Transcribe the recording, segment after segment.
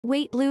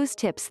Weight lose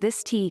tips.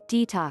 This tea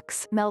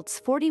detox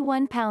melts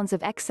 41 pounds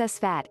of excess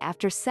fat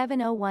after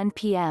 7:01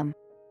 p.m.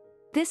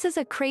 This is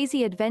a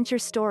crazy adventure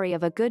story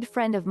of a good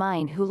friend of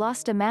mine who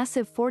lost a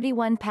massive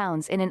 41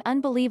 pounds in an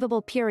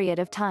unbelievable period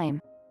of time.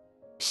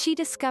 She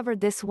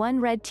discovered this one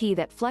red tea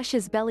that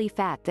flushes belly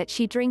fat that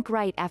she drink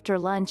right after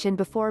lunch and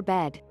before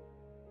bed.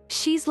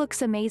 She's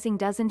looks amazing,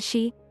 doesn't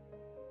she?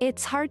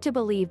 It's hard to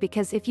believe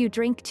because if you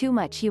drink too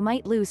much you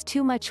might lose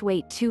too much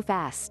weight too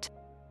fast.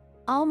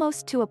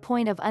 Almost to a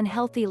point of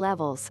unhealthy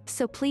levels,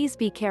 so please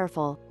be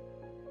careful.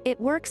 It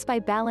works by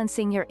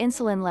balancing your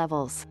insulin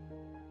levels.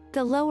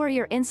 The lower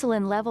your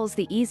insulin levels,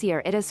 the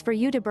easier it is for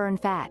you to burn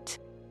fat.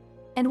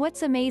 And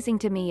what's amazing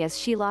to me is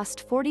she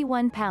lost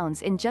 41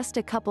 pounds in just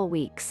a couple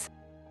weeks.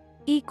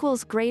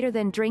 Equals greater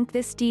than drink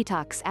this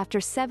detox after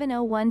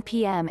 7:01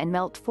 p.m. and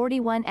melt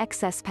 41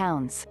 excess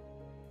pounds.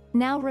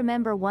 Now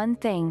remember one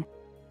thing.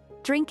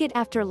 Drink it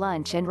after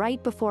lunch and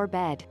right before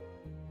bed.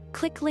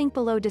 Click link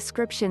below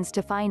descriptions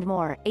to find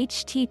more.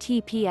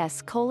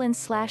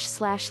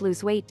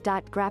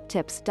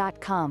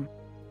 https://loseweight.graptips.com